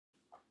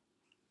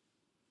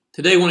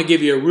Today I want to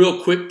give you a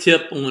real quick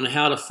tip on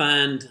how to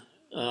find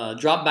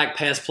drop back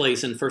pass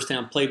plays in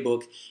FirstDown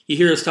Playbook. You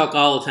hear us talk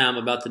all the time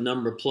about the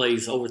number of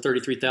plays, over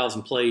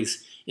 33,000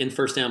 plays in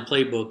FirstDown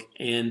Playbook,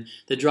 and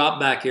the drop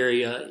back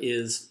area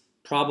is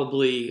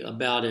probably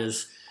about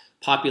as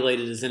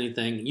populated as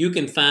anything. You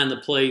can find the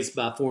plays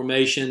by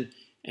formation,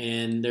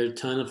 and there's a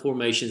ton of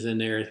formations in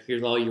there.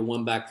 Here's all your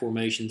one back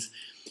formations.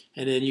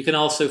 And then you can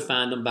also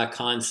find them by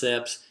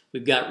concepts.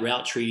 We've got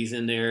route trees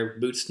in there,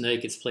 boot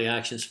snake, it's play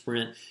action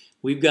sprint.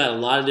 We've got a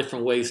lot of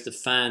different ways to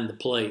find the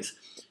plays.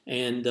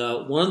 And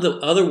one of the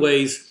other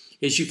ways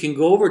is you can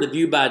go over to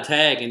view by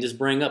tag and just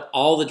bring up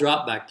all the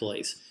drop back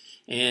plays.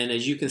 And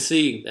as you can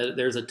see,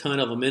 there's a ton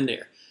of them in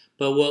there.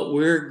 But what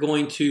we're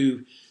going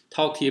to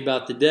talk to you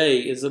about today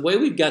is the way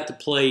we've got the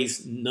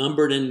plays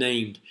numbered and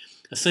named.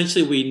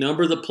 Essentially, we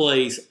number the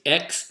plays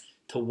X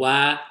to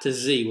Y to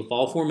Z with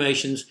all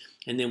formations,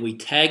 and then we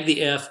tag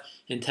the F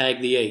and tag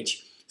the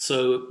H.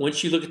 So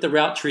once you look at the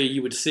route tree,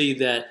 you would see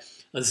that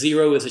a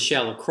 0 is a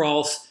shallow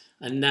cross,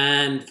 a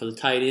 9 for the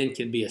tight end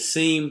can be a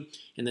seam,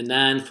 and the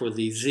 9 for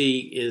the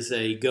Z is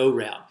a go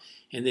route.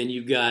 And then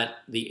you've got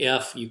the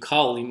F, you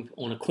call him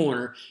on a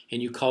corner,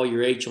 and you call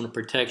your H on a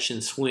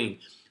protection swing.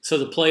 So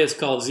the play is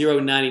called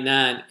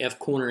 099 F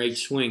corner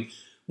H swing.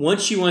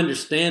 Once you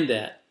understand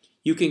that,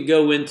 you can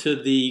go into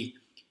the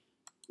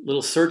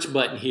little search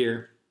button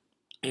here,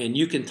 and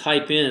you can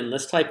type in,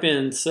 let's type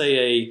in,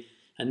 say,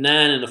 a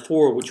 9 and a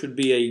 4, which would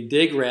be a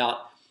dig route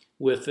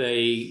with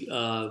a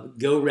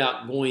go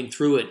route going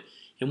through it.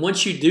 And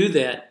once you do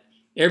that,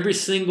 every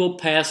single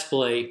pass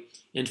play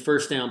in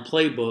FirstDown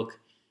Playbook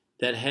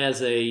that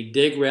has a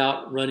dig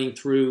route running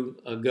through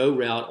a go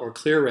route or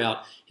clear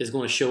route is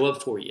going to show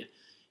up for you.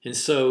 And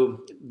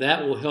so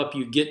that will help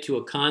you get to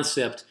a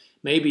concept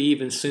maybe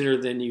even sooner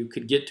than you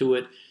could get to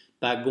it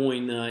by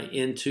going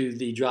into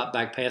the drop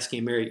back pass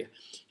game area.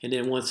 And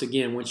then once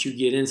again, once you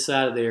get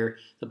inside of there,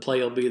 the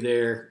play will be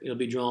there. It'll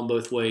be drawn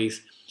both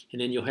ways. And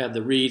then you'll have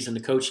the reads and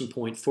the coaching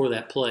point for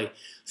that play.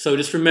 So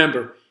just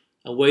remember,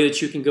 a way that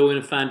you can go in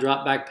and find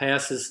drop back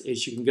passes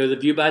is you can go to the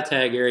view by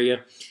tag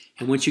area.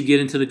 And once you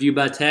get into the view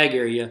by tag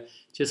area,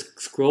 just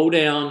scroll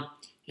down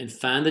and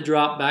find the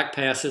drop back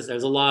passes.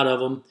 There's a lot of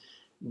them.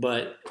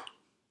 But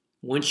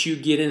once you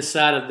get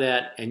inside of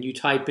that and you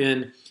type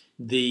in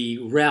the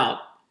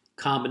route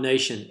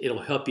combination,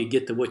 it'll help you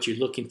get to what you're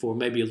looking for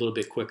maybe a little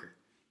bit quicker.